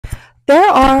There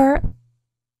are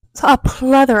a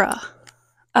plethora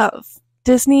of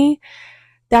Disney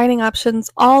dining options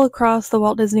all across the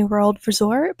Walt Disney World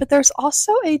Resort, but there's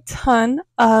also a ton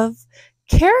of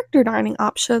character dining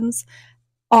options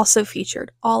also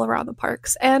featured all around the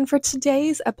parks. And for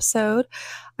today's episode,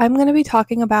 I'm going to be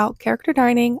talking about character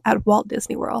dining at Walt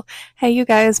Disney World. Hey, you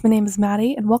guys, my name is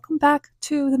Maddie, and welcome back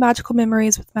to the Magical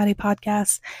Memories with Maddie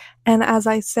podcast. And as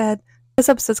I said, this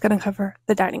episode's going to cover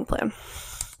the dining plan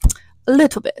a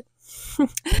little bit.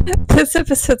 This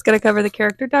episode's going to cover the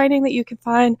character dining that you can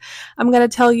find. I'm going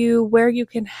to tell you where you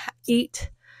can eat.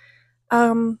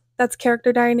 That's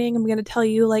character dining. I'm going to tell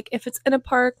you like if it's in a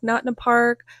park, not in a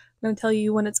park. I'm going to tell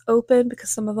you when it's open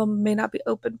because some of them may not be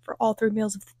open for all 3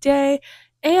 meals of the day.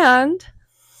 And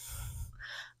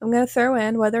I'm going to throw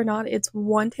in whether or not it's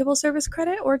 1 table service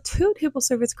credit or 2 table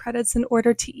service credits in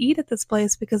order to eat at this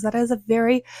place, because that is a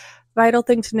very vital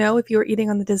thing to know if you are eating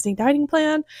on the Disney dining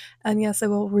plan. And yes, I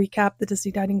will recap the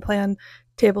Disney dining plan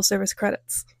table service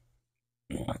credits.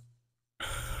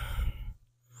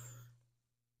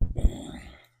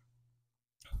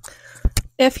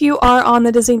 If you are on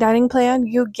the Disney dining plan,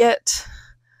 you get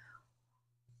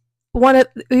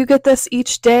this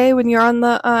each day when you're on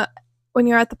the when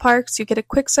you're at the parks. You get a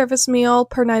quick service meal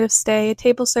per night of stay, a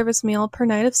table service meal per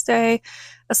night of stay,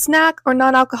 a snack or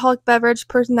non-alcoholic beverage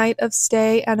per night of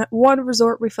stay, and 1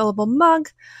 resort refillable mug.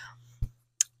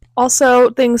 Also,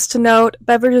 things to note,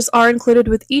 beverages are included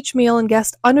with each meal, and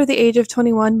guests under the age of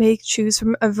 21 may choose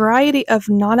from a variety of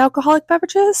non-alcoholic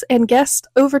beverages, and guests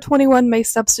over 21 may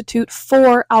substitute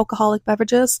for alcoholic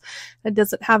beverages. It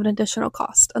doesn't have an additional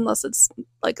cost unless it's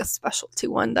like a specialty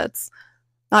one that's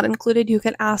not included. You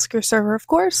can ask your server, of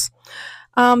course.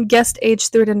 Guests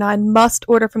aged 3 to 9 must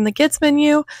order from the kids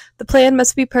menu. The plan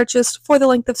must be purchased for the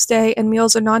length of stay, and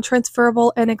meals are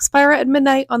non-transferable and expire at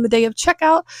midnight on the day of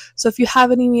checkout. So if you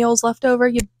have any meals left over,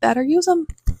 you better use them.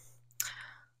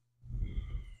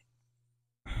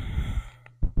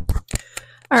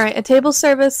 Alright, a table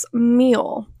service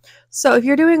meal. So if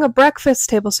you're doing a breakfast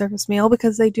table service meal,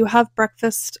 because they do have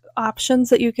breakfast options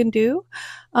that you can do,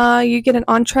 you get an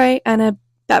entree and a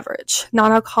beverage,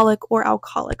 non-alcoholic or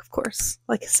alcoholic, of course.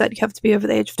 Like I said, you have to be over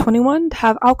the age of 21 to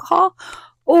have alcohol,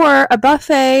 or a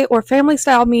buffet or family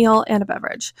style meal and a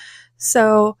beverage.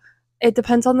 So it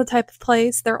depends on the type of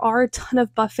place. There are a ton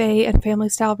of buffet and family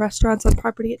style restaurants on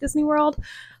property at Disney World.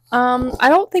 I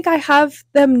don't think I have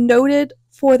them noted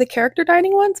for the character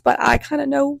dining ones, but I kind of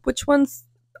know which ones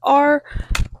are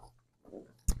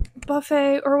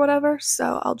buffet or whatever,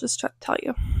 so I'll just try to tell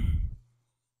you.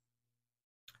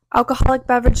 Alcoholic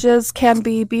beverages can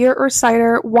be beer or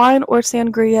cider, wine or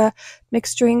sangria,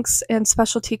 mixed drinks, and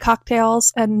specialty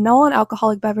cocktails. And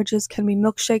non-alcoholic beverages can be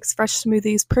milkshakes, fresh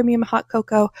smoothies, premium hot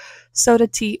cocoa, soda,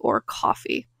 tea, or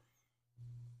coffee.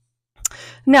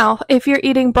 Now, if you're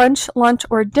eating brunch, lunch,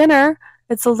 or dinner,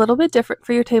 it's a little bit different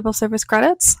for your table service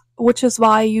credits, which is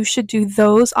why you should do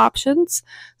those options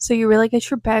so you really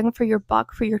get your bang for your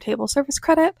buck for your table service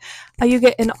credit. You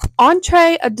get an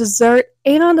entree, a dessert,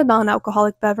 and a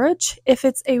non-alcoholic beverage if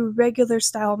it's a regular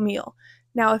style meal.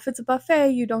 Now, if it's a buffet,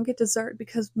 you don't get dessert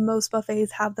because most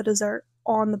buffets have the dessert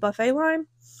on the buffet line.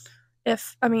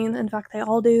 In fact, they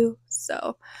all do.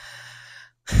 So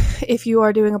if you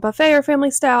are doing a buffet or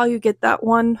family style, you get that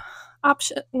one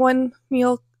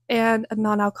meal and a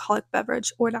non-alcoholic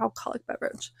beverage or an alcoholic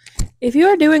beverage. If you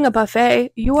are doing a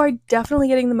buffet, you are definitely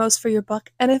getting the most for your buck.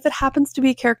 And if it happens to be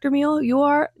a character meal, you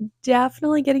are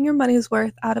definitely getting your money's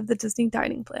worth out of the Disney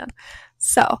dining plan.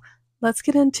 So let's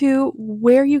get into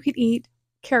where you can eat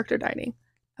character dining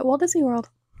at Walt Disney World.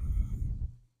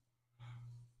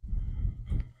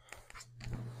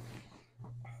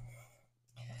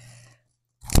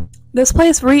 This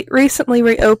place recently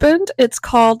reopened. It's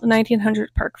called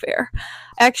 1900 Park Fair.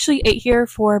 I actually ate here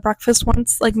for breakfast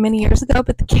once, like many years ago,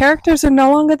 but the characters are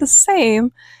no longer the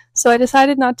same. So I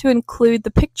decided not to include the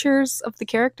pictures of the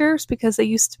characters because they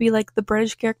used to be like the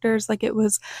British characters, like it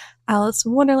was Alice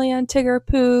in Wonderland, Tigger,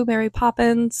 Pooh, Mary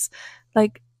Poppins,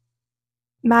 like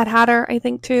Mad Hatter, I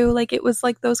think too. Like it was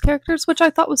like those characters, which I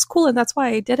thought was cool, and that's why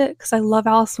I did it, because I love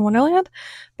Alice in Wonderland.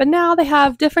 But now they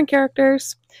have different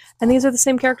characters, and these are the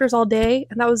same characters all day.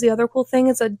 And that was the other cool thing,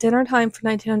 is at dinner time for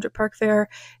 1900 Park Fair,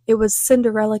 it was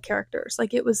Cinderella characters.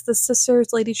 Like it was the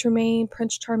sisters, Lady Tremaine,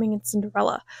 Prince Charming, and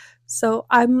Cinderella. So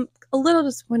I'm a little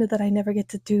disappointed that I never get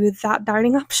to do that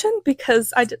dining option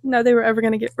because I didn't know they were ever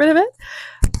going to get rid of it.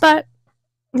 But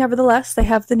nevertheless, they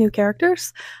have the new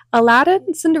characters: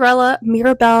 Aladdin, Cinderella,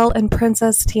 Mirabelle, and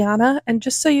Princess Tiana. And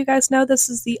just so you guys know, this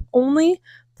is the only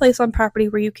place on property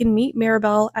where you can meet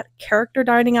Mirabelle at a character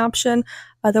dining option.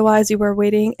 Otherwise, you were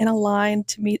waiting in a line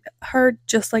to meet her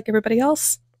just like everybody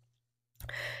else.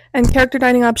 And character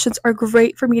dining options are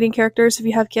great for meeting characters if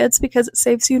you have kids because it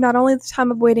saves you not only the time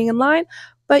of waiting in line,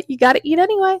 but you gotta eat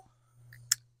anyway.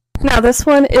 Now this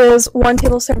one is 1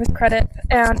 table service credit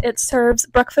and it serves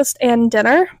breakfast and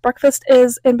dinner. Breakfast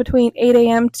is in between 8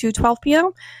 a.m. to 12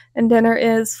 p.m. and dinner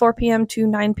is 4 p.m. to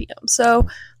 9 p.m. So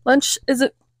lunch is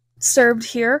served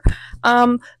here.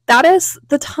 That is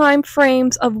the time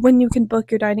frames of when you can book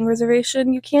your dining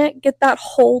reservation. You can't get that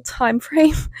whole time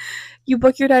frame. You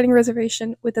book your dining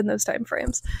reservation within those time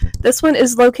frames. This one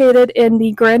is located in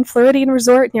the Grand Floridian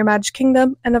Resort near Magic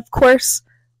Kingdom, and of course,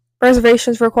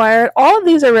 reservations required. All of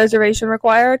these are reservation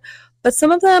required, but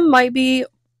some of them might be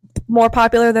more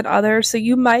popular than others. So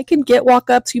you might can get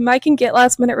walk-ups, you might can get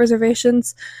last-minute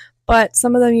reservations, but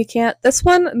some of them you can't. This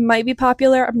one might be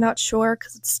popular. I'm not sure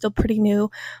because it's still pretty new.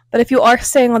 But if you are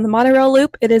staying on the monorail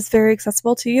loop, it is very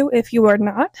accessible to you. If you are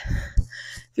not,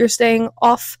 if you're staying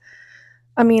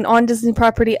on Disney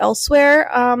property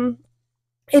elsewhere,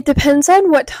 it depends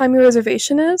on what time your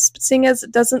reservation is, but seeing as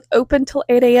it doesn't open till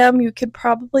 8 a.m., you could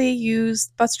probably use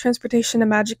bus transportation to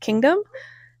Magic Kingdom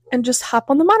and just hop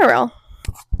on the monorail.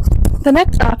 The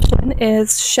next option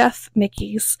is Chef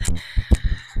Mickey's.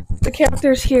 The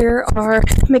characters here are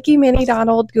Mickey, Minnie,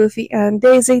 Donald, Goofy, and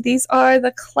Daisy. These are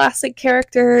the classic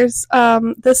characters.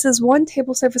 This is 1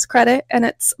 table service credit, and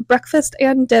it's breakfast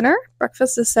and dinner.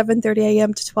 Breakfast is 7:30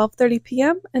 a.m. to 12:30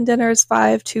 p.m., and dinner is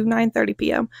 5 to 9:30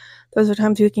 p.m. Those are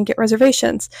times you can get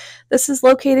reservations. This is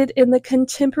located in the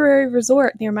Contemporary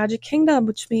Resort near Magic Kingdom,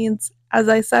 which means, as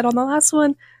I said on the last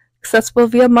one, accessible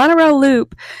via monorail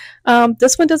loop.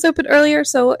 This one does open earlier,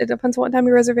 so it depends on what time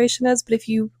your reservation is, but if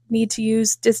you need to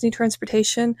use Disney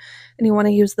transportation and you want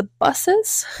to use the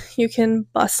buses, you can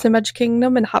bus to Magic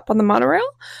Kingdom and hop on the monorail.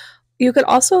 You could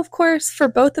also, of course, for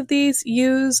both of these,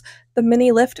 use the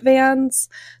mini lift vans.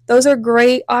 Those are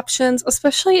great options,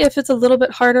 especially if it's a little bit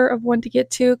harder of one to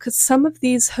get to, because some of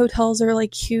these hotels are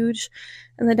like huge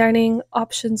and the dining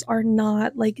options are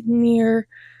not like near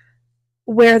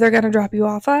where they're going to drop you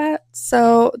off at.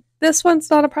 So this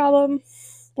one's not a problem.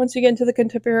 Once you get into the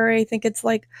Contemporary, I think it's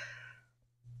like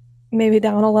maybe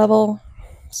down a level.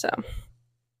 So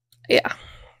yeah.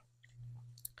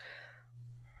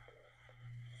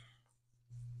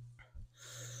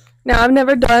 Now I've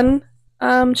never done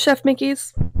Chef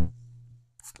Mickey's,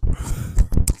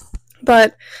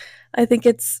 but I think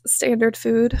it's standard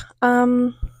food.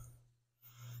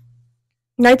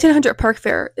 1900 Park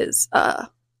Fare is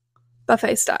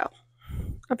buffet style.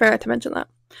 I forgot to mention that.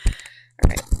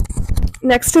 Alright.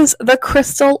 Next is the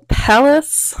Crystal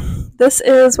Palace. This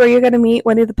is where you're going to meet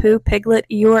Winnie the Pooh, Piglet,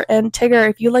 Eeyore, and Tigger.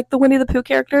 If you like the Winnie the Pooh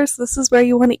characters, this is where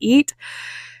you want to eat.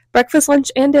 Breakfast,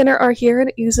 lunch, and dinner are here, and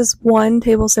it uses 1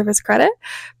 table service credit.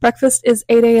 Breakfast is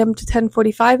 8 a.m. to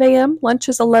 10:45 a.m. Lunch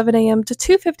is 11 a.m. to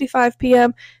 2:55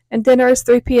 p.m. And dinner is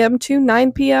 3 p.m. to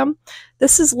 9 p.m.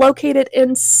 This is located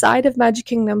inside of Magic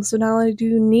Kingdom, so not only do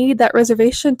you need that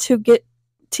reservation to get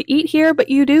to eat here, but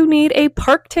you do need a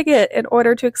park ticket in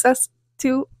order to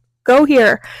go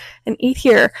here and eat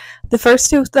here. The first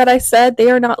two that I said,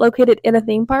 they are not located in a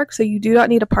theme park, so you do not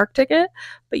need a park ticket,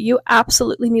 but you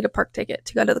absolutely need a park ticket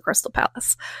to go to the Crystal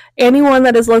Palace. Anyone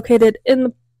that is located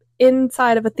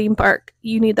inside of a theme park,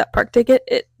 you need that park ticket.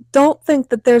 Don't think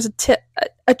that there's a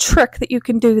trick that you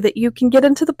can do that you can get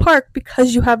into the park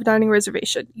because you have a dining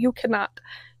reservation. You cannot.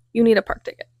 You need a park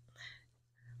ticket.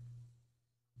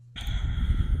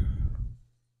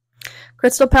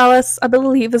 Crystal Palace, I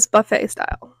believe, is buffet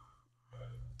style.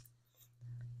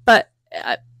 But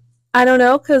I don't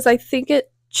know, because I think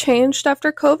it changed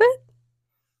after COVID.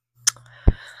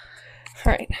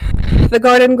 Alright. The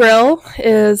Garden Grill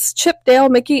is Chip, Dale,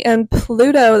 Mickey, and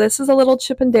Pluto. This is a little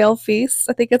Chip and Dale feast.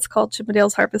 I think it's called Chip and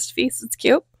Dale's Harvest Feast. It's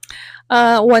cute.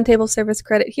 1 table service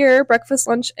credit here. Breakfast,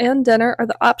 lunch, and dinner are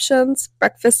the options.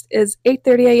 Breakfast is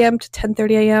 8:30 a.m. to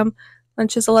 10:30 a.m.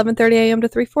 Lunch is 11:30 a.m. to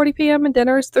 3:40 p.m. and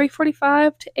dinner is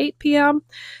 3:45 to 8 p.m.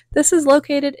 This is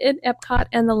located in Epcot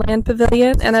and the Land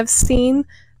Pavilion, and I've seen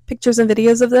pictures and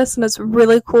videos of this, and it's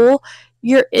really cool.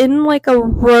 You're in like a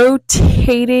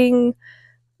rotating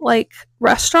like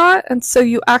restaurant, and so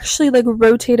you actually like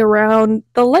rotate around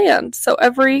the land. So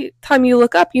every time you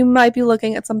look up, you might be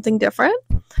looking at something different.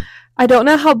 I don't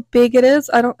know how big it is.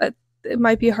 It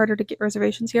might be harder to get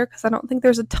reservations here because I don't think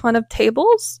there's a ton of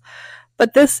tables.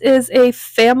 But this is a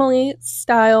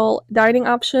family-style dining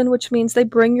option, which means they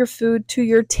bring your food to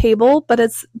your table, but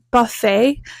it's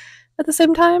buffet at the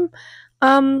same time.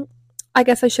 I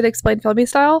guess I should explain family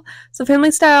style. So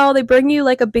family style, they bring you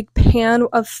like a big pan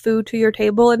of food to your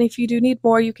table, and if you do need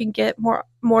more, you can get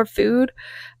more food.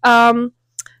 Um,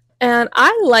 and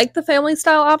I like the family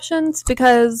style options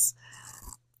because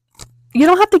you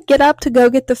don't have to get up to go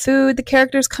get the food. The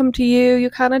characters come to you. You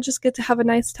kind of just get to have a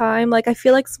nice time. Like, I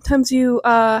feel like sometimes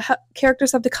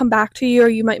characters have to come back to you, or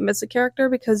you might miss a character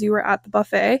because you were at the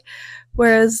buffet.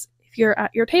 Whereas if you're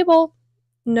at your table,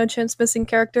 no chance missing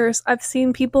characters. I've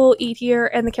seen people eat here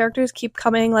and the characters keep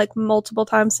coming like multiple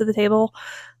times to the table.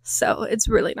 So it's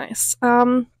really nice.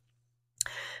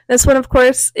 This one, of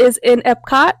course, is in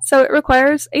Epcot, so it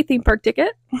requires a theme park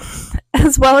ticket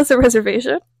as well as a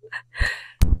reservation.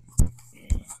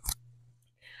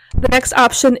 The next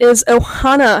option is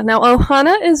Ohana. Now,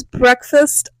 Ohana is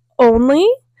breakfast only.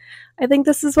 I think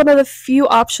this is one of the few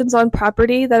options on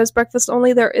property that is breakfast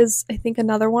only. There is, I think,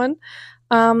 another one.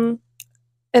 And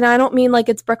I don't mean like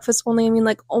it's breakfast only. I mean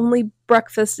like only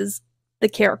breakfast is the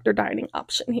character dining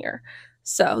option here.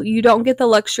 So you don't get the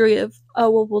luxury of, oh,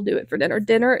 well, we'll do it for dinner.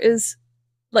 Dinner is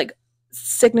like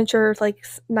signature, like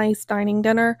nice dining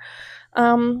dinner.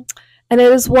 And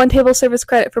it is 1 table service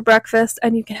credit for breakfast,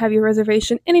 and you can have your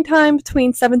reservation anytime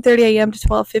between 7:30 a.m. to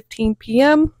 12:15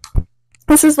 p.m.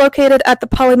 This is located at the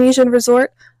Polynesian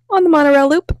Resort on the monorail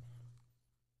loop.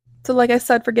 So like I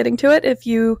said, for getting to it, if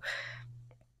you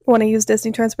want to use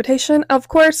Disney transportation, of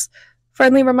course,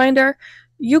 friendly reminder,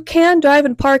 you can drive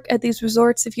and park at these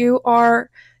resorts if you are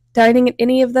dining at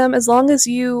any of them, as long as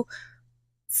you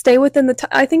stay within the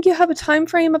I think you have a time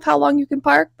frame of how long you can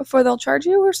park before they'll charge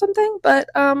you or something, but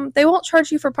they won't charge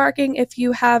you for parking if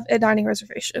you have a dining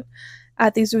reservation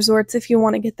at these resorts if you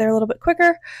want to get there a little bit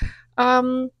quicker.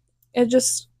 It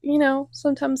just,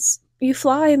 sometimes you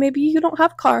fly and maybe you don't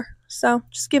have a car, so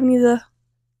just giving you the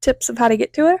tips of how to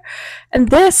get to it. And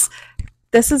this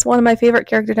is one of my favorite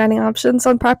character dining options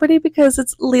on property because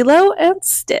it's Lilo and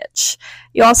Stitch.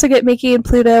 You also get Mickey and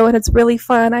Pluto, and it's really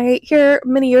fun. I ate here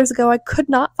many years ago. I could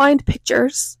not find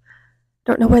pictures.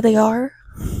 Don't know where they are.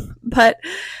 But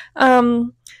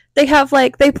they have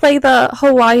they play the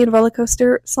Hawaiian roller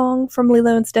coaster song from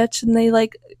Lilo and Stitch, and they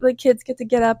the kids get to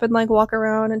get up and walk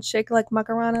around and shake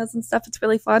macaronas and stuff. It's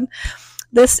really fun.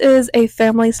 This is a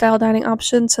family style dining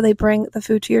option, so they bring the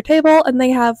food to your table, and they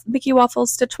have Mickey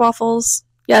waffles, Stitch waffles,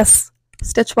 yes,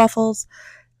 Stitch waffles,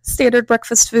 standard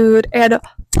breakfast food, and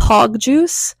hog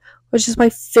juice, which is my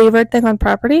favorite thing on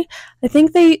property. I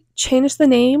think they changed the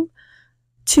name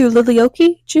to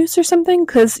Lilioki juice or something,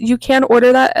 because you can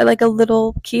order that at a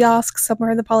little kiosk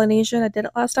somewhere in the Polynesian. I did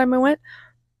it last time I went,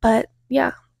 but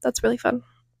yeah, that's really fun.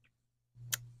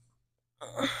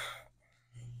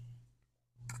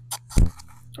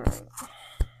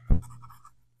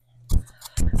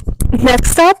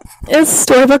 Next up is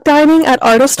Storybook Dining at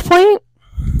Artist Point.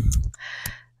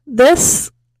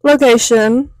 This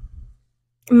location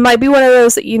might be one of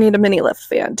those that you need a mini lift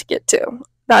van to get to.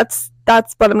 That's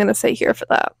what I'm going to say here for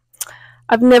that.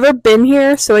 I've never been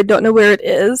here, so I don't know where it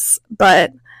is,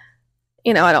 but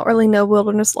I don't really know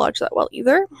Wilderness Lodge that well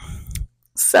either.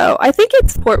 So I think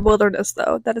it's Port Wilderness,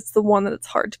 though, that it's the one that it's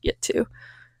hard to get to.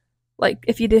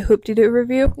 If you did Hoop-de-Doo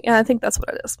review, yeah, I think that's what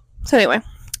it is. So anyway,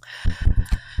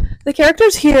 the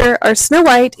characters here are Snow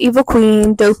White, Evil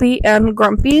Queen, Dopey, and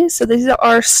Grumpy. So these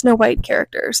are Snow White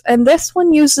characters. And this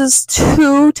one uses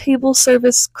 2 table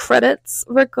service credits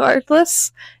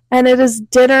regardless. And it is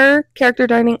dinner, character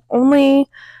dining only,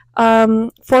 4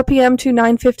 p.m. to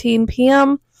 9:15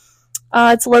 p.m.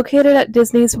 It's located at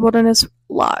Disney's Wilderness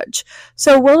Lodge.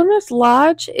 So Wilderness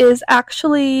Lodge is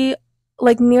actually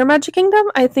near Magic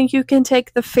Kingdom. I think you can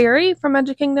take the ferry from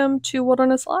Magic Kingdom to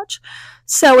Wilderness Lodge.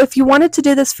 So if you wanted to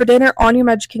do this for dinner on your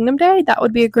Magic Kingdom day, that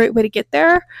would be a great way to get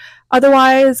there.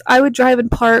 Otherwise, I would drive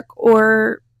and park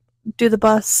or do the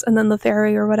bus and then the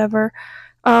ferry or whatever.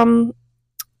 Because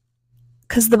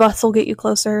the bus will get you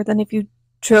closer than if you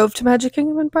drove to Magic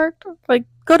Kingdom and parked.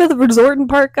 Go to the resort and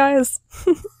park, guys.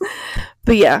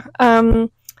 But yeah,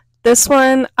 this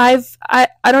one, I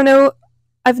don't know.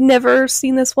 I've never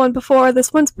seen this one before.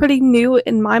 This one's pretty new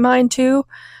in my mind too.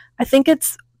 I think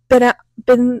it's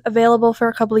been available for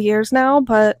a couple of years now,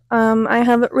 but I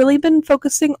haven't really been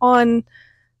focusing on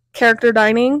character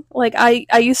dining.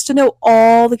 I used to know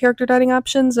all the character dining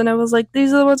options, and I was like,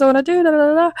 these are the ones I want to do, da, da,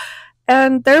 da, da.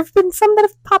 And there have been some that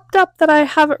have popped up that I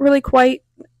haven't really quite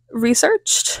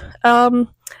researched.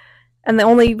 And the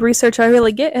only research I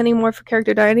really get anymore for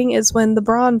character dining is when the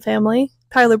Braun family,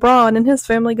 Tyler Braun and his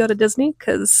family, go to Disney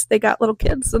because they got little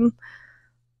kids and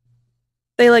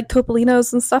they like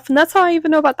Topolinos and stuff, and that's how I even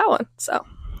know about that one. So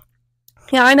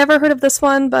yeah, I never heard of this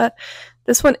one, but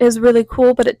This one is really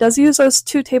cool, but it does use those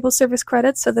 2 table service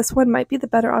credits, so this one might be the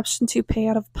better option to pay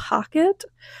out of pocket.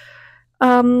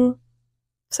 So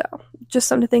just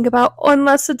something to think about,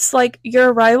 unless it's like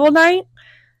your arrival night,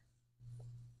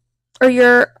 or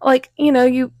you're like, you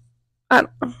know, I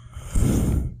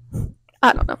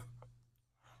don't know.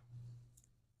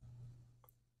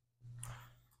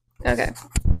 Okay.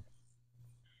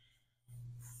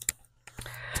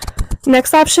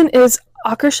 Next option is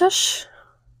Akershus.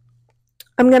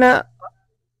 I'm gonna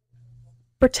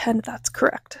pretend that's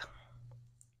correct.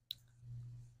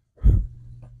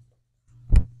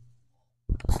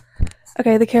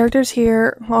 Okay, the characters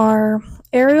here are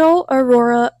Ariel,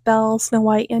 Aurora, Belle, Snow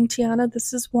White, and Tiana.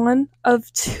 This is one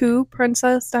of 2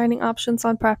 princess dining options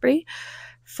on property.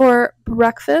 For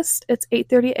breakfast, it's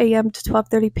 8:30 a.m. to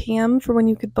 12:30 p.m. for when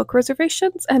you could book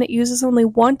reservations, and it uses only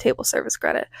 1 table service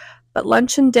credit. But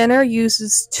lunch and dinner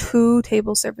uses 2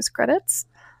 table service credits.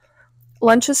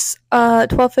 Lunch is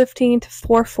 12:15 to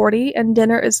 4:40, and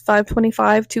dinner is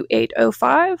 5:25 to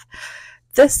 8:05.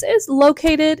 This is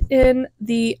located in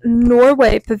the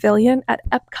Norway Pavilion at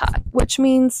Epcot, which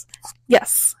means,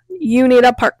 yes, you need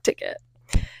a park ticket.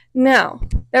 Now,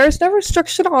 there is no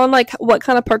restriction on like what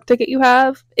kind of park ticket you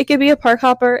have. It could be a park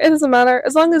hopper. It doesn't matter.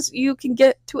 As long as you can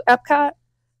get to Epcot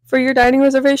for your dining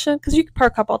reservation, because you can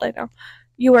park hop all day now,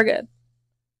 you are good.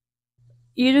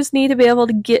 You just need to be able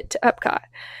to get to Epcot.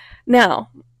 Now,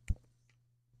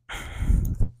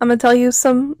 I'm going to tell you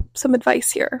some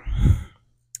advice here.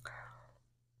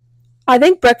 I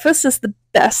think breakfast is the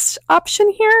best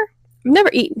option here. I've never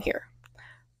eaten here,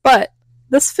 but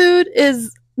this food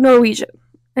is Norwegian,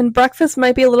 and breakfast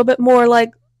might be a little bit more like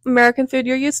American food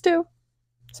you're used to.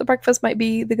 So breakfast might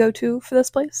be the go-to for this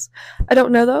place. I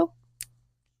don't know though.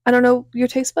 I don't know your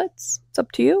taste buds. It's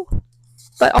up to you.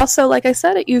 But also, like I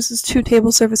said, it uses 2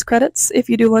 table service credits if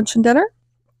you do lunch and dinner.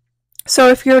 So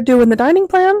if you're doing the dining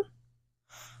plan,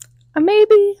 I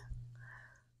maybe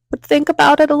would think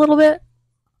about it a little bit.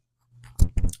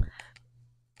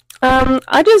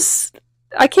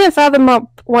 I can't fathom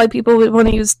up why people would want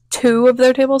to use 2 of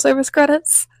their table service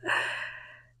credits.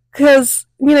 Because,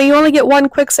 you know, you only get 1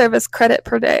 quick service credit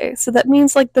per day. So that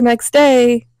means, like, the next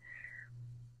day,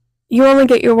 you only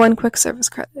get your 1 quick service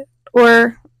credit.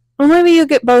 Or maybe you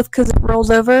get both because it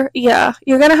rolls over. Yeah,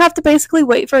 you're going to have to basically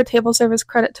wait for a table service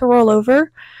credit to roll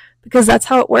over, because that's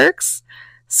how it works.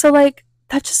 So, like,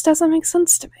 that just doesn't make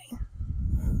sense to me.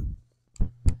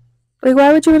 Like,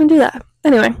 why would you want to do that?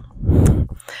 Anyway.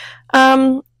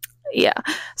 Yeah.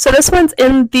 So this one's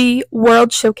in the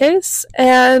World Showcase,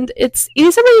 and it's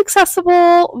easily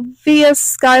accessible via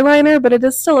Skyliner, but it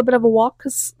is still a bit of a walk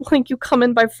because, like, you come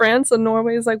in by France and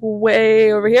Norway is, like,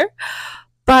 way over here.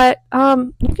 But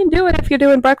you can do it if you're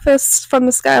doing breakfast from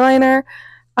the Skyliner.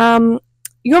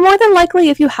 You're more than likely,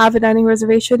 if you have a dining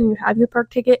reservation and you have your park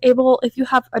ticket, if you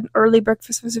have an early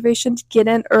breakfast reservation, to get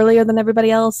in earlier than everybody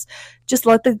else. Just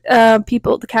let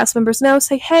the cast members know.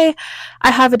 Say, hey, I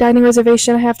have a dining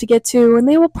reservation I have to get to, and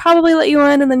they will probably let you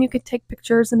in, and then you can take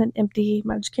pictures in an empty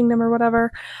Magic Kingdom or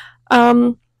whatever.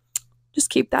 Just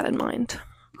keep that in mind.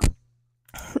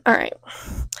 All right.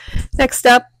 Next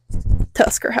up,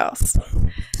 Tusker House.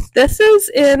 This is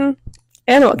in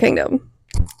Animal Kingdom.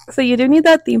 So you do need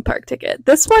that theme park ticket.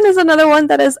 This one is another one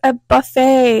that is a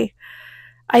buffet.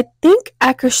 I think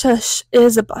Akershus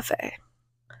is a buffet.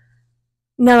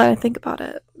 Now that I think about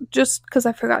it, just because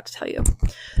I forgot to tell you.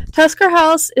 Tusker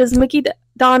House is Mickey,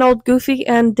 Donald, Goofy,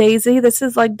 and Daisy. This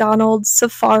is like Donald's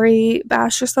Safari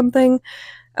Bash or something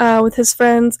with his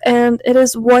friends. And it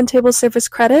is 1 table service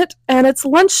credit. And it's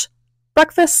lunch,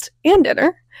 breakfast, and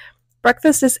dinner.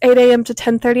 Breakfast is 8 a.m. to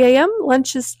 10:30 a.m.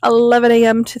 Lunch is 11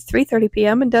 a.m. to 3:30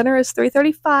 p.m. and dinner is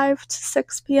 3:35 to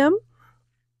 6 p.m.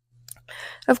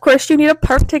 Of course, you need a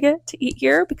park ticket to eat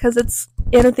here because it's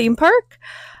in a theme park.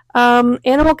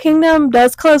 Animal Kingdom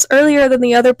does close earlier than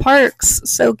the other parks,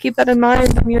 so keep that in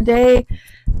mind on your day.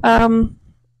 That,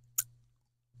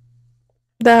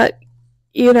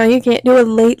 you know, you can't do a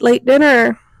late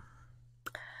dinner.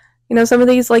 You know, some of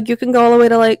these, like, you can go all the way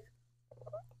to,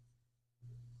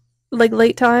 like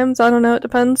late times. I don't know, it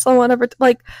depends on whatever.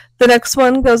 Like, the next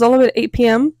one goes all the way to 8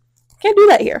 p.m. Can't do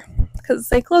that here because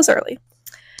they close early.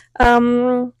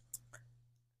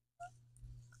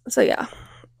 So yeah.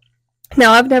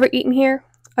 Now, I've never eaten here.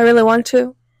 I really want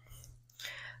to,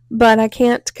 but I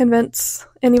can't convince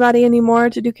anybody anymore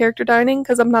to do character dining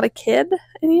because I'm not a kid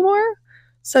anymore.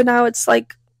 So now it's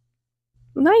like,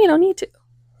 no, you don't need to.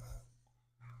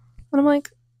 And I'm like,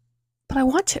 but I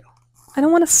want to. I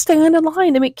don't want to stand in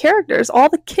line to meet characters. All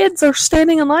the kids are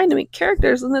standing in line to meet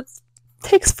characters, and it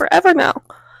takes forever now.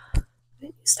 I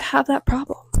didn't used to have that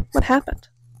problem. What happened?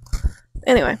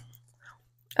 Anyway,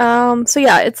 so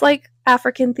yeah, it's like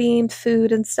African themed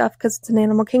food and stuff because it's an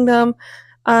animal kingdom.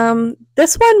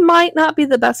 This one might not be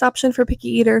the best option for picky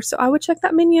eaters, so I would check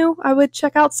that menu. I would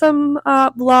check out some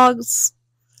vlogs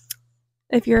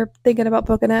if you're thinking about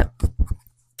booking it.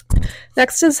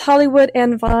 Next is Hollywood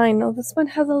and Vine. Now, this one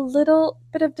has a little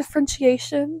bit of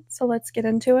differentiation, so let's get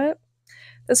into it.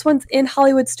 This one's in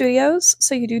Hollywood Studios,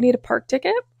 so you do need a park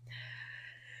ticket.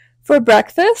 For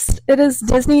breakfast, it is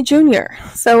Disney Junior,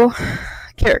 so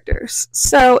characters.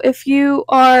 So if you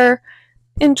are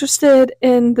interested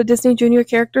in the Disney Junior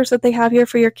characters that they have here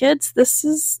for your kids, this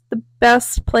is the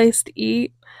best place to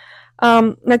eat.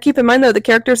 Now keep in mind though, the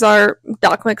characters are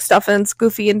Doc McStuffins,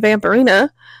 Goofy, and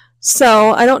Vampirina. So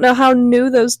I don't know how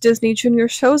new those Disney Junior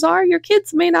shows are. Your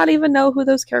kids may not even know who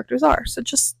those characters are. So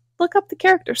just look up the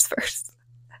characters first.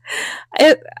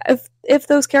 If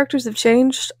those characters have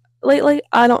changed lately,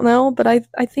 I don't know, but I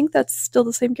think that's still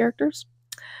the same characters.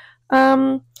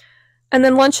 And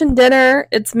then lunch and dinner,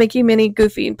 it's Mickey, Minnie,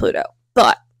 Goofy, and Pluto.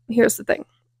 But here's the thing.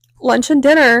 Lunch and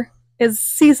dinner is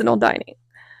seasonal dining.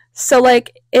 So,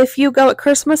 like, if you go at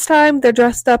Christmas time, they're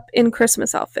dressed up in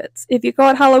Christmas outfits. If you go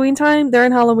at Halloween time, they're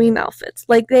in Halloween outfits.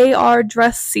 Like, they are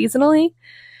dressed seasonally.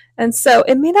 And so,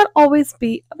 it may not always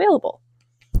be available.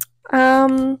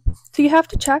 So, you have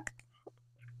to check.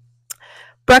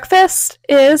 Breakfast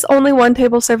is only one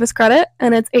table service credit,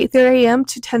 and it's 8:30 a.m.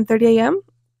 to 10:30 a.m.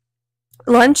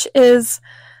 Lunch is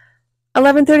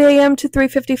 11:30 a.m. to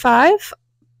 3:55.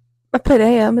 I put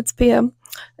a.m., it's p.m.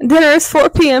 Dinner is 4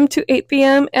 p.m. to 8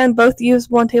 p.m. and both use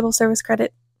one table service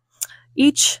credit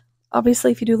each.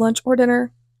 Obviously, if you do lunch or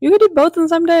dinner, you could do both in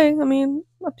some day. I mean,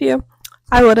 up to you.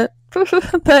 I wouldn't.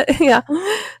 But yeah.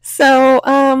 So,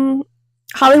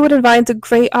 Hollywood and Vine's a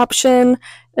great option.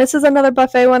 This is another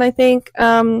buffet one, I think.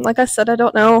 Like I said, I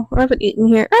don't know. I haven't eaten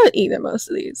here. I haven't eaten at most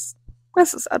of these.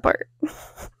 That's the sad part.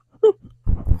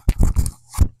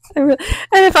 And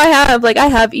if I have, like, I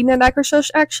have eaten at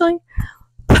Akershus, actually.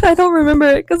 But I don't remember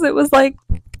it because it was like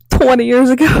 20 years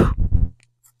ago.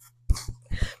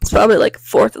 It's probably like a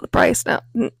fourth of the price now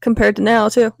compared to now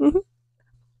too.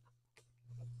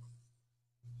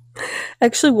 I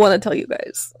actually want to tell you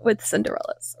guys with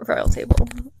Cinderella's royal table.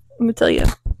 Let me tell you.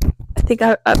 I think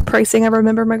pricing, I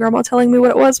remember my grandma telling me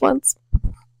what it was once.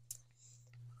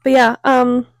 But yeah,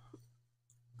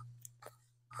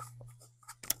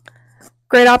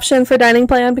 great option for dining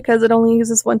plan because it only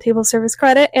uses one table service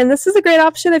credit. And this is a great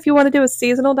option if you want to do a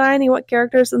seasonal dine. You want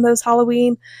characters in those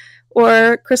Halloween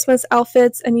or Christmas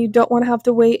outfits and you don't want to have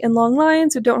to wait in long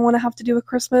lines. You don't want to have to do a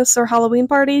Christmas or Halloween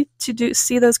party to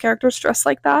see those characters dressed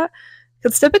like that.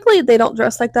 Because typically they don't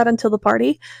dress like that until the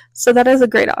party. So that is a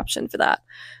great option for that.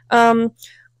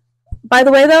 By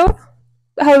the way though,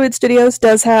 Hollywood Studios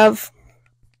does have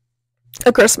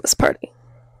a Christmas party.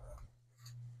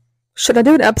 Should I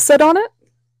do an episode on it?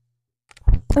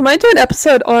 I might do an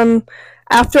episode on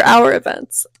after-hour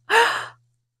events.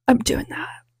 I'm doing that.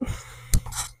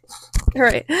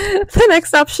 Alright, the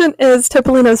next option is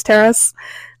Topolino's Terrace.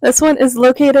 This one is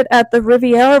located at the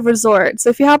Riviera Resort. So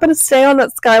if you happen to stay on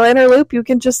that Skyliner loop, you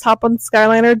can just hop on the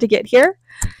Skyliner to get here.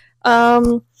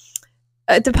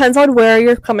 It depends on where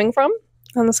you're coming from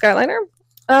on the Skyliner.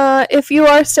 If you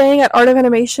are staying at Art of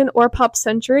Animation or Pop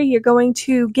Century, you're going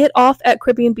to get off at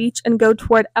Caribbean Beach and go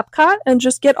toward Epcot and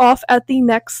just get off at the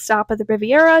next stop at the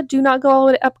Riviera. Do not go all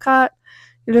the way to Epcot.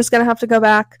 You're just going to have to go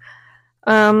back.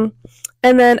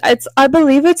 And then I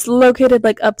believe it's located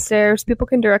like upstairs. People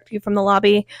can direct you from the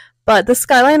lobby. But the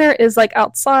Skyliner is like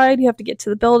outside. You have to get to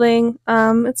the building.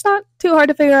 It's not too hard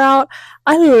to figure out.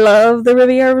 I love the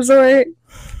Riviera Resort.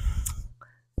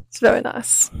 It's very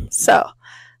nice. So,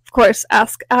 of course,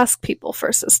 ask people for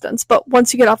assistance. But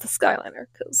once you get off the Skyliner,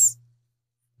 because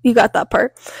you got that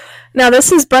part. Now,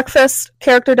 this is breakfast.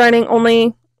 Character dining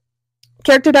only.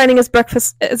 Character dining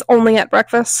is only at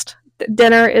breakfast.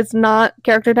 Dinner is not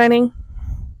character dining.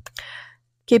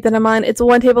 Keep that in mind. It's a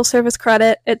one table service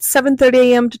credit. It's 7:30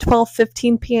 a.m. to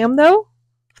 12:15 p.m. though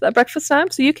for that breakfast time.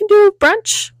 So you can do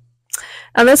brunch.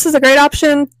 And this is a great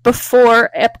option before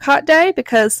Epcot Day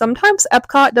because sometimes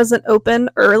Epcot doesn't open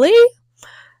early.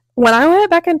 When I went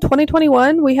back in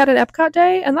 2021, we had an Epcot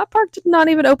Day, and that park did not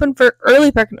even open for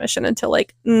early park admission until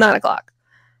like 9 o'clock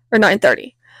or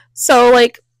 9:30. So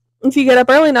like, if you get up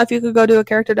early enough, you could go do a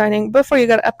character dining before you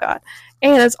go to Epcot.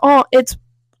 And it's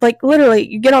like literally,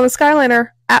 you get on the Skyliner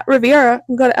at Riviera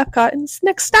and go to Epcot, and it's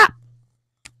next stop.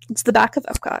 It's the back of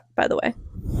Epcot, by the way.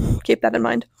 Keep that in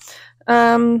mind.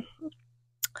 But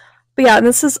yeah,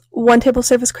 this is one table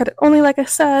service credit only, like I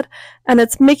said, and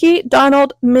it's Mickey,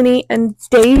 Donald, Minnie, and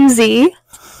Daisy.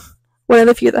 One of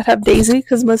the few that have Daisy,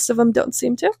 because most of them don't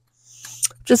seem to.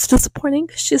 Just disappointing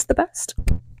because she's the best.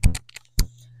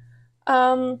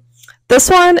 This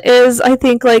one is, I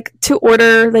think, like, to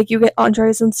order, like, you get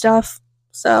entrees and stuff.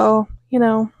 So, you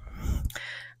know,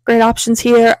 great options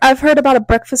here. I've heard about a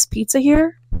breakfast pizza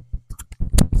here.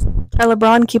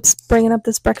 LeBron keeps bringing up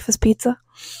this breakfast pizza.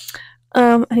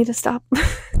 I need to stop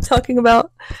talking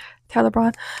about Tyler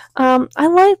Braun.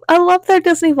 I love their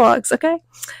Disney vlogs, okay?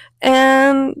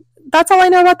 And that's all I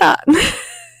know about that.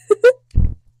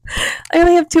 I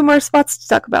only have 2 more spots to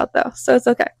talk about, though, so it's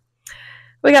okay.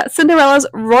 We got Cinderella's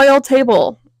Royal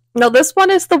Table. Now, this one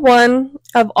is the one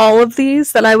of all of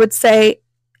these that I would say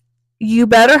you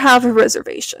better have a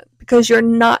reservation because you're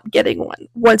not getting one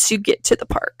once you get to the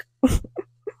park.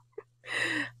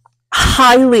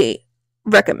 Highly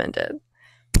recommended.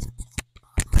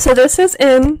 So this is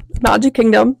in Magic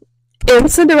Kingdom in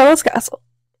Cinderella's castle.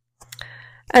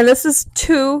 And this is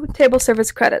 2 table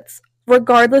service credits,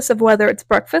 regardless of whether it's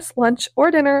breakfast, lunch,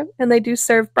 or dinner. And they do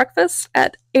serve breakfast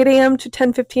at 8 a.m. to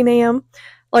 10:15 a.m.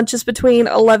 Lunch is between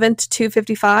 11 to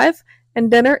 2:55.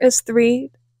 And dinner is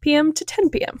 3 p.m. to 10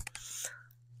 p.m.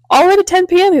 All the way to 10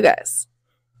 p.m., you guys.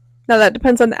 Now, that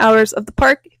depends on the hours of the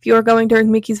park. If you are going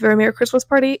during Mickey's Very Merry Christmas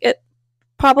Party, it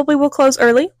probably will close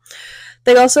early.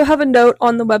 They also have a note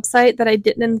on the website that I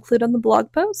didn't include on the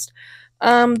blog post,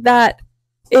 that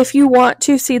if you want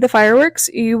to see the fireworks,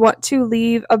 you want to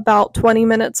leave about 20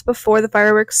 minutes before the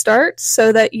fireworks start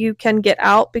so that you can get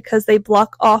out because they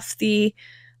block off the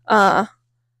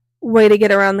way to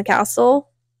get around the castle,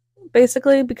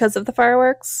 basically, because of the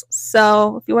fireworks.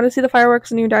 So if you want to see the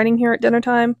fireworks and you're dining here at dinner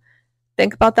time,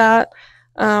 think about that.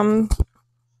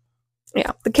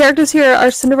 Yeah, the characters here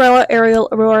are Cinderella, Ariel,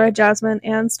 Aurora, Jasmine,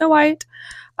 and Snow White.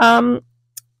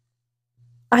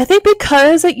 I think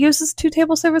because it uses 2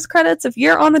 table service credits, if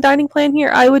you're on the dining plan here,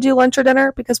 I would do lunch or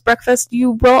dinner because breakfast,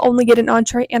 you will only get an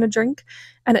entree and a drink.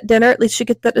 And at dinner, at least you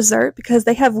get the dessert because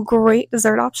they have great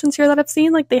dessert options here that I've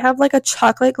seen. Like, they have, like, a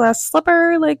chocolate glass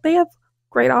slipper. Like, they have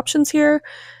great options here.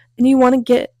 And you want to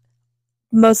get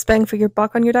most bang for your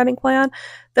buck on your dining plan.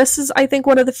 This is, I think,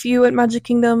 one of the few at Magic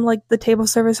Kingdom, like, the table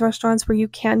service restaurants where you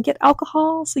can get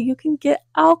alcohol. So you can get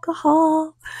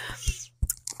alcohol.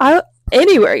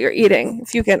 Anywhere you're eating,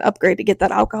 if you can upgrade to get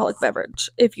that alcoholic beverage,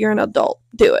 if you're an adult,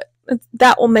 do it.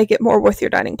 That will make it more worth your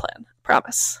dining plan.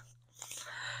 Promise.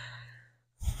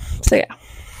 So yeah.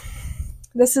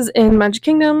 This is in Magic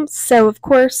Kingdom. So, of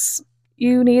course,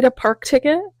 you need a park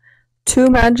ticket to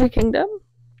Magic Kingdom.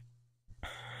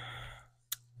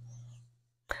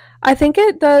 I think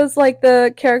it does, like,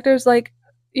 the characters, like,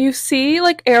 you see,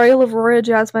 like, Ariel, Aurora,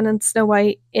 Jasmine, and Snow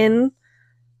White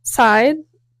inside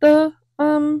the,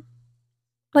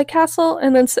 like, castle,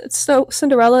 and then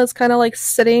Cinderella is kind of, like,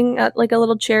 sitting at, like, a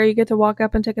little chair. You get to walk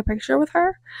up and take a picture with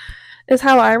her, is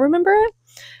how I remember it.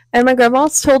 And my grandma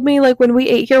told me, like, when we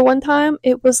ate here one time,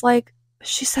 it was, like,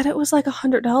 she said it was, like,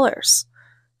 $100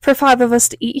 for 5 of us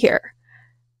to eat here.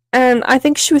 And I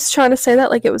think she was trying to say that,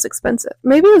 like, it was expensive.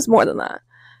 Maybe it was more than that.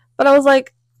 But I was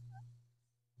like,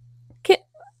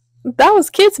 that was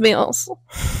kids' meals.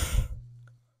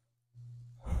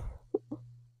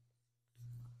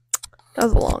 That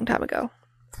was a long time ago.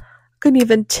 I couldn't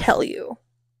even tell you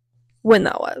when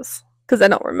that was, because I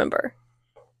don't remember.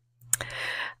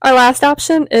 Our last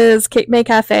option is Cape May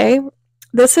Cafe.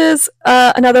 This is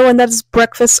another one that is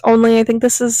breakfast only. I think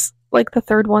this is, like, the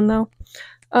 3rd one, though.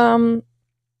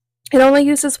 It only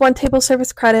uses 1 table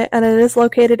service credit, and it is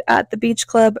located at the Beach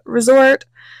Club Resort.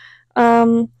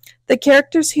 The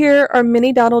characters here are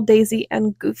Minnie, Donald, Daisy,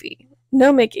 and Goofy.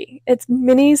 No Mickey. It's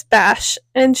Minnie's Bash,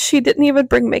 and she didn't even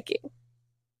bring Mickey.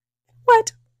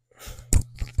 What?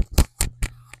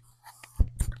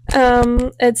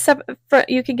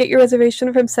 You can get your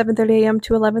reservation from 7:30 a.m.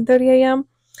 to 11:30 a.m.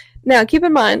 Now, keep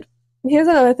in mind, here's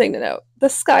another thing to note. The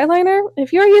Skyliner,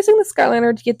 if you're using the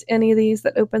Skyliner to get to any of these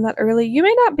that open that early, you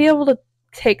may not be able to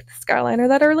take the Skyliner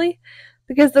that early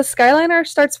because the Skyliner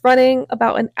starts running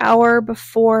about an hour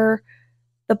before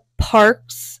the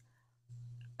parks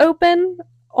open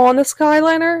on the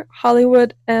Skyliner,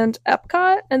 Hollywood and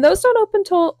Epcot, and those don't open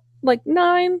till, like,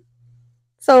 9.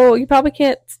 So you probably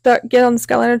can't get on the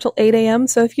Skyliner until 8 a.m.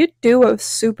 So if you do a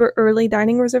super early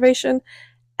dining reservation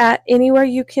at anywhere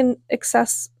you can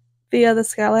access via the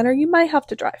Skyliner, you might have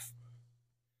to drive.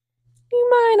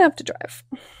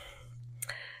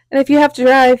 And if you have to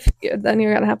drive, then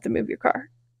you're going to have to move your car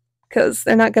because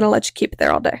they're not going to let you keep it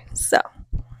there all day. So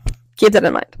keep that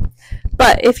in mind.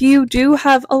 But if you do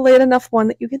have a late enough one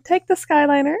that you can take the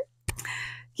Skyliner,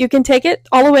 you can take it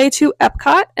all the way to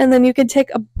Epcot, and then you can take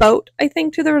a boat, I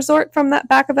think, to the resort from that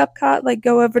back of Epcot, like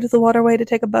go over to the waterway to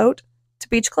take a boat to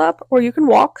Beach Club, or you can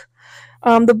walk.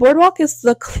 The boardwalk is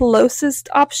the closest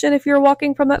option if you're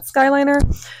walking from that Skyliner.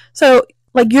 So,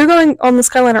 like, you're going on the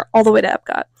Skyliner all the way to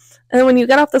Epcot. And then when you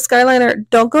get off the Skyliner,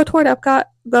 don't go toward Epcot.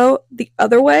 Go the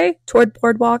other way toward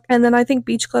Boardwalk. And then I think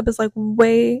Beach Club is like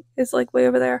way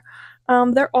over there.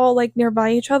 They're all like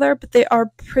nearby each other, but they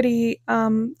are pretty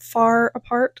far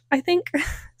apart, I think.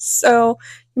 So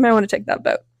you might want to take that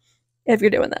boat if you're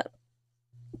doing that.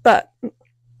 But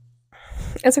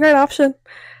it's a great option.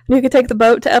 You could take the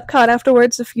boat to Epcot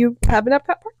afterwards if you have an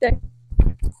Epcot Park day.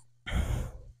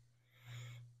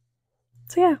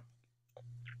 So yeah.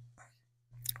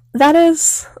 That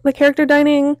is the character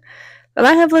dining that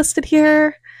I have listed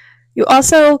here. You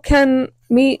also can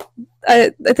meet,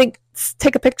 I think,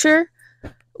 take a picture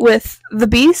with the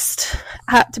Beast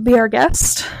to be our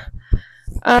guest.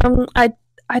 I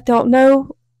don't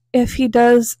know if he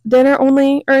does dinner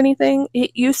only or anything.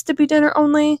 It used to be dinner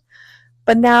only,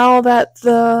 but now that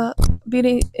the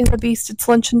Beauty and the Beast, it's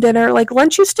lunch and dinner. Like,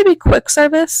 lunch used to be quick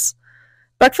service.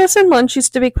 Breakfast and lunch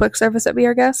used to be quick service at Be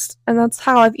Our Guest, and that's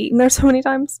how I've eaten there so many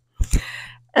times.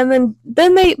 And then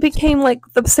they became like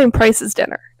the same price as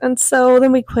dinner, and so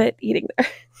then we quit eating there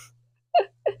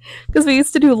because we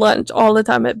used to do lunch all the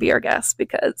time at Be Our Guest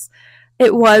because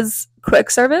it was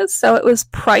quick service, so it was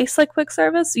priced like quick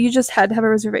service. You just had to have a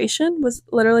reservation, was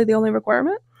literally the only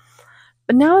requirement.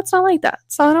 But now it's not like that,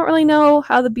 so I don't really know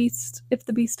how if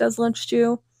the Beast does lunch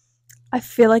too. I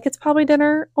feel like it's probably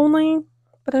dinner only,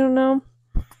 but I don't know.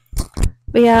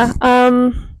 But yeah,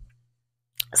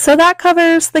 so that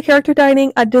covers the character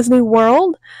dining at Disney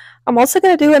World. I'm also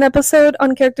going to do an episode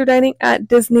on character dining at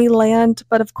Disneyland,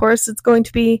 but of course it's going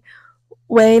to be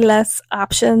way less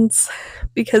options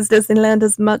because Disneyland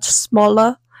is much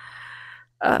smaller.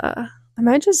 I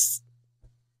might just,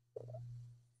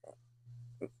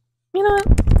 you know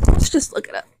what? Let's just look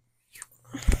it up.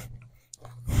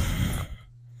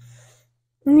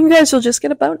 And you guys will just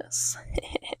get a bonus.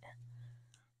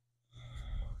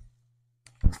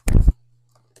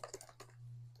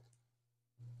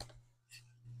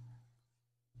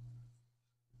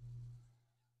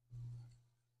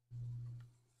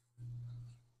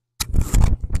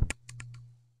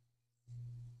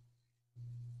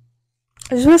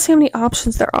 I just want to see how many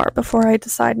options there are before I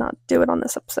decide not to do it on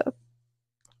this episode.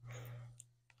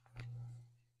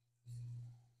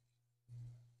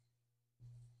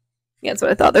 Yeah, that's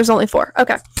what I thought. There's only 4.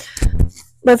 Okay.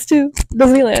 Let's do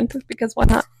Disneyland because why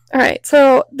not? Alright,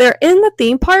 so they're in the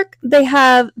theme park. They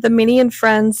have the Minnie and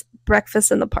Friends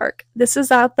breakfast in the park. This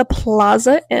is at the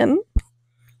Plaza Inn.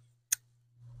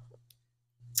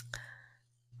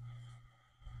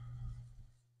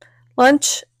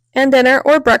 Lunch and dinner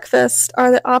or breakfast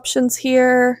are the options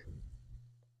here.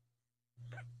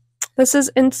 This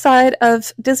is inside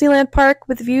of Disneyland Park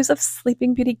with views of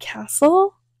Sleeping Beauty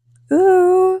Castle.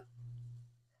 Ooh.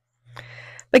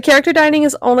 But character dining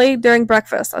is only during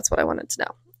breakfast. That's what I wanted to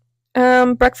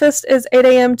know. Breakfast is 8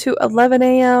 a.m. to 11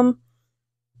 a.m.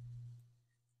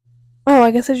 Oh,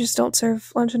 I guess I just don't serve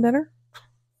lunch and dinner.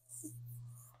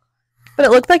 But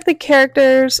it looked like the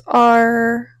characters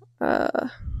are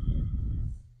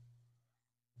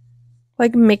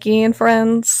like Mickey and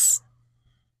Friends.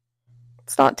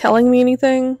 It's not telling me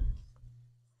anything.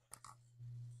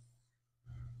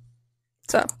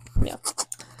 So, yeah.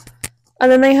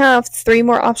 And then they have 3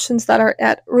 more options that are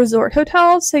at resort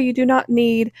hotels, so you do not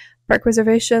need park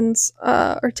reservations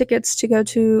or tickets to go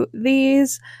to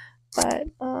these. But,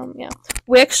 yeah.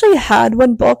 We actually had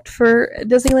one booked for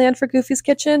Disneyland for Goofy's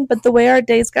Kitchen, but the way our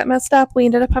days got messed up, we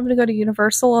ended up having to go to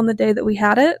Universal on the day that we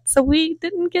had it, so we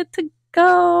didn't get to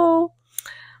go.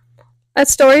 At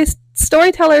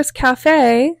Storyteller's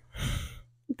Cafe,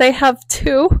 they have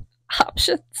 2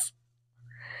 options.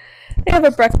 They have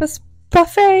a breakfast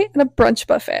buffet and a brunch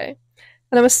buffet.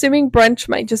 And I'm assuming brunch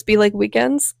might just be like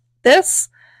weekends. This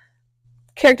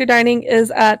character dining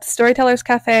is at Storyteller's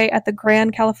Cafe at the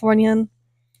Grand Californian.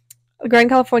 The Grand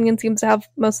Californian seems to have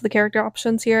most of the character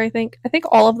options here, I think. I think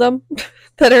all of them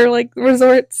that are like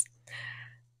resorts.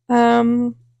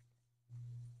 And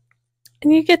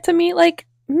you get to meet like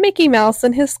Mickey Mouse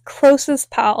and his closest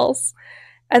pals.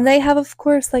 And they have, of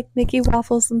course, like Mickey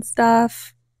waffles and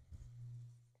stuff.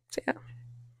 So yeah.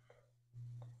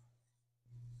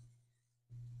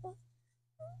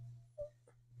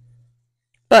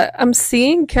 But I'm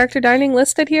seeing character dining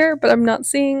listed here, but I'm not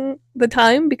seeing the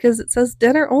time because it says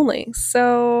dinner only.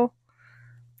 So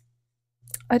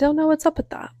I don't know what's up with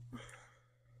that.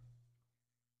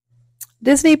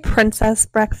 Disney Princess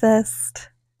Breakfast.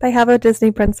 They have a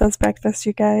Disney Princess Breakfast,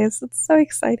 you guys. It's so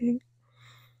exciting.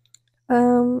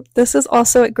 This is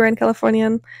also at Grand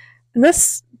Californian. And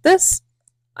this,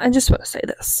 I just want to say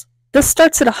this. This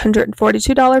starts at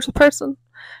 $142 a person.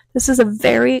 This is a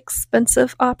very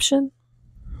expensive option.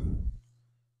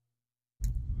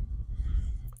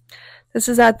 This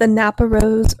is at the Napa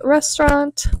Rose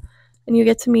restaurant, and you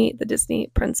get to meet the Disney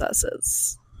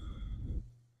princesses.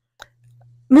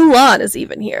 Mulan is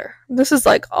even here. This is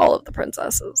like all of the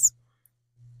princesses.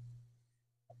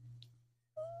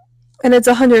 And it's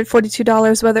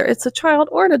 $142 whether it's a child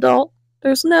or an adult.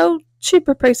 There's no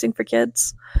cheaper pricing for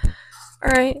kids.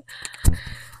 Alright.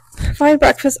 Fine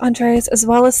breakfast entrees as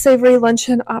well as savory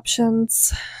luncheon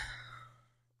options.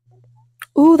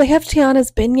 Ooh, they have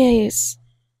Tiana's beignets.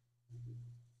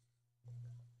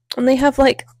 And they have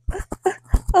like,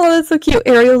 oh, that's so cute.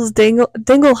 Ariel's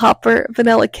Dingle Hopper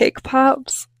vanilla cake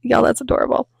pops. Y'all, that's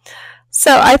adorable.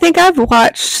 So I think I've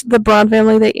watched the Braun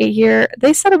family they ate here.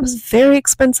 They said it was very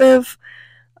expensive.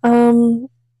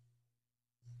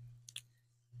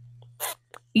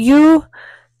 You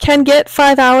can get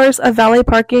 5 hours of valet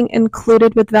parking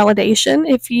included with validation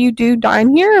if you do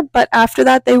dine here, but after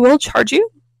that they will charge you.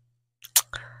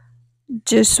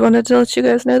 Just wanted to let you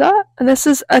guys know that. And this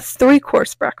is a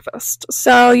 3-course breakfast.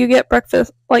 So you get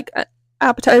breakfast, like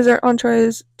appetizer,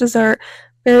 entrees, dessert.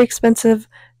 Very expensive,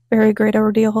 very great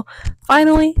ordeal.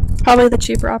 Finally, probably the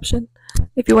cheaper option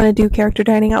if you want to do character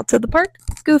dining out to the park,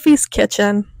 Goofy's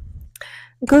Kitchen.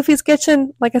 Goofy's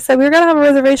Kitchen, like I said, we were going to have a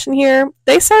reservation here.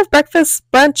 They serve breakfast,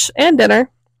 brunch, and dinner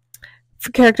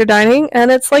for character dining. And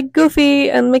it's like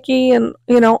Goofy and Mickey and,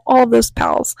 you know, all of those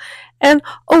pals. And,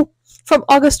 oh, from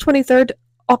August 23rd to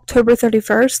October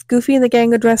 31st, Goofy and the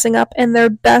gang are dressing up in their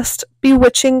best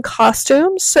bewitching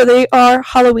costumes. So they are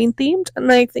Halloween themed,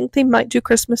 and I think they might do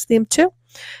Christmas themed too.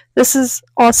 This is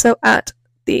also at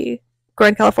the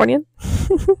Grand Californian.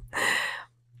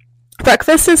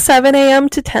 Breakfast is 7 a.m.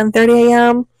 to 10:30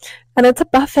 a.m. and it's a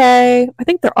buffet. I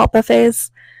think they're all buffets.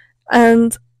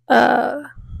 And dinner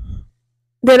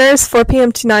is 4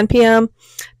 p.m. to 9 p.m.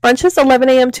 Brunch is 11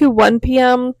 a.m. to 1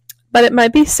 p.m. But it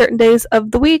might be certain days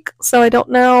of the week, so I don't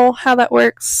know how that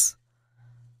works.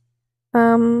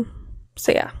 So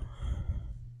yeah.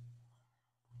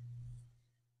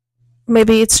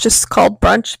 Maybe it's just called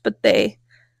brunch, but they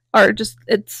are just,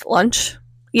 it's lunch.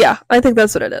 Yeah, I think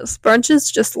that's what it is. Brunch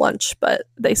is just lunch, but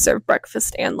they serve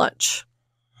breakfast and lunch.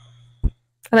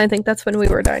 And I think that's when we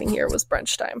were dining here was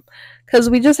brunch time. Because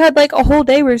we just had like a whole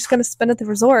day we were just going to spend at the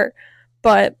resort.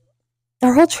 But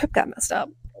our whole trip got messed up.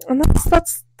 And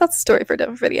that's a story for a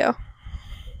different video.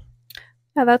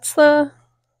 Yeah, that's the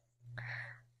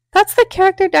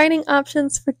character dining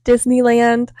options for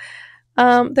Disneyland.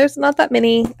 There's not that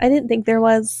many. I didn't think there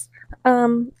was.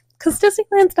 Because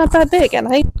Disneyland's not that big, and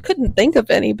I couldn't think of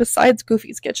any besides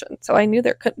Goofy's Kitchen, so I knew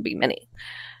there couldn't be many.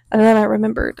 And then I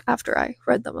remembered after I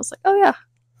read them, I was like, oh yeah,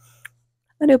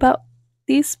 I knew about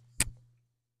these.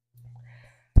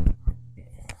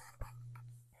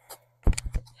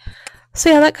 So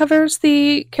yeah, that covers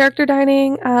the character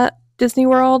dining at Disney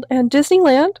World and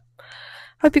Disneyland.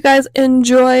 Hope you guys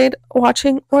enjoyed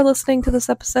watching or listening to this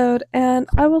episode, and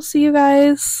I will see you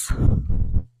guys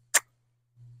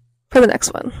for the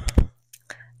next one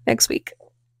next week.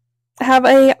 Have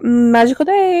a magical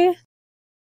day.